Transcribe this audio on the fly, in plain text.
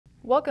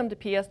Welcome to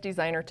PS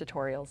Designer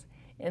Tutorials.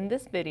 In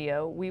this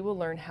video, we will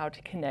learn how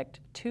to connect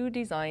two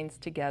designs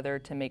together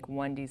to make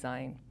one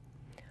design.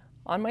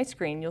 On my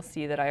screen, you'll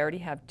see that I already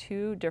have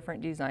two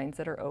different designs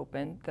that are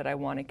open that I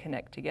want to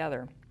connect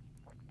together.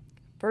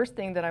 First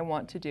thing that I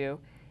want to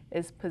do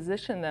is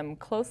position them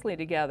closely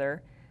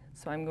together.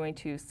 So I'm going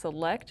to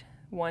select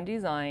one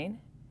design,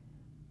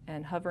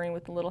 and hovering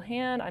with the little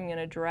hand, I'm going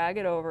to drag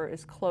it over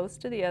as close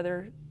to the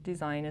other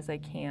design as I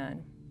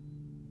can.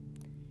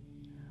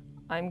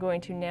 I'm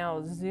going to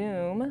now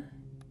zoom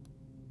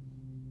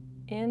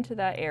into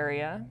that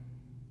area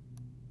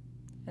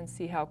and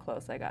see how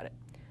close I got it.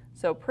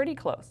 So pretty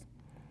close.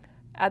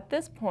 At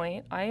this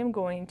point, I am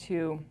going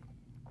to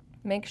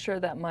make sure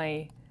that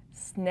my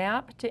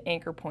snap to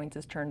anchor points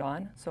is turned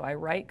on. So I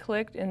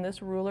right-clicked in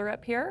this ruler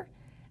up here,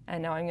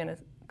 and now I'm going to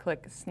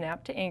click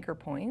snap to anchor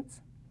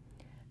points.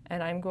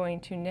 And I'm going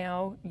to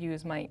now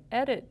use my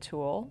edit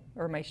tool,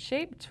 or my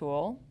shape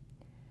tool,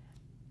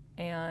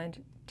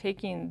 and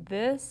taking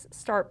this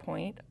start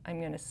point, I'm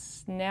going to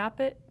snap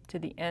it to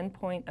the end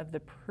point of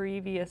the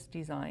previous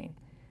design.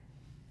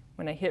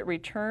 When I hit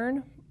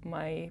return,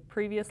 my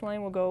previous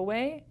line will go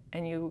away,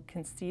 and you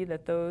can see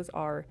that those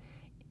are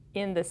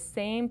in the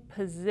same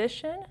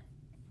position.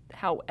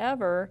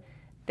 However,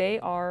 they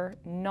are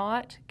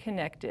not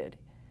connected.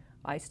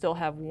 I still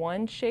have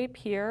one shape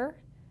here,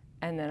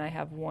 and then I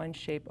have one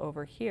shape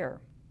over here.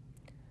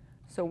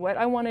 So what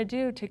I want to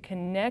do to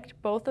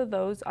connect both of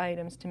those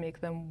items to make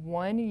them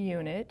one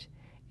unit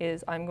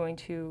is I'm going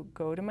to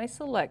go to my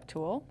select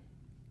tool.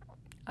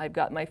 I've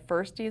got my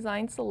first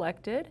design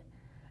selected,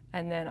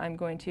 and then I'm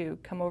going to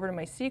come over to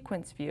my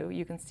sequence view.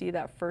 You can see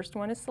that first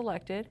one is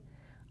selected.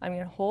 I'm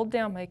going to hold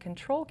down my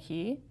Control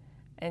key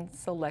and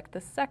select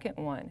the second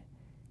one.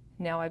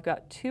 Now I've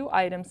got two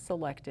items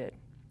selected.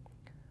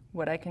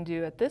 What I can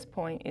do at this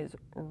point is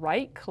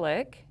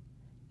right-click,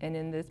 and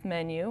in this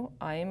menu,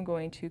 I am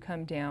going to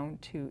come down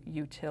to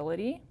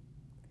Utility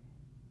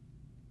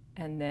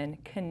and then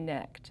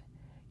Connect.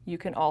 You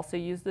can also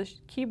use the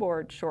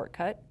keyboard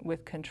shortcut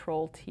with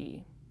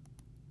Ctrl-T.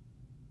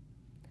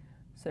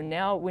 So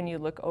now when you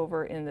look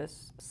over in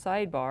this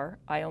sidebar,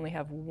 I only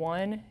have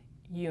one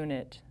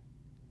unit.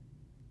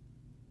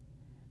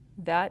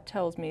 That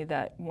tells me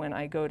that when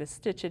I go to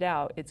stitch it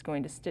out, it's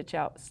going to stitch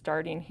out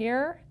starting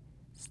here,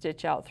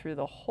 stitch out through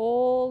the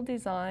whole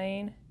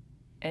design,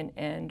 and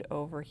end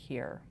over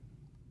here.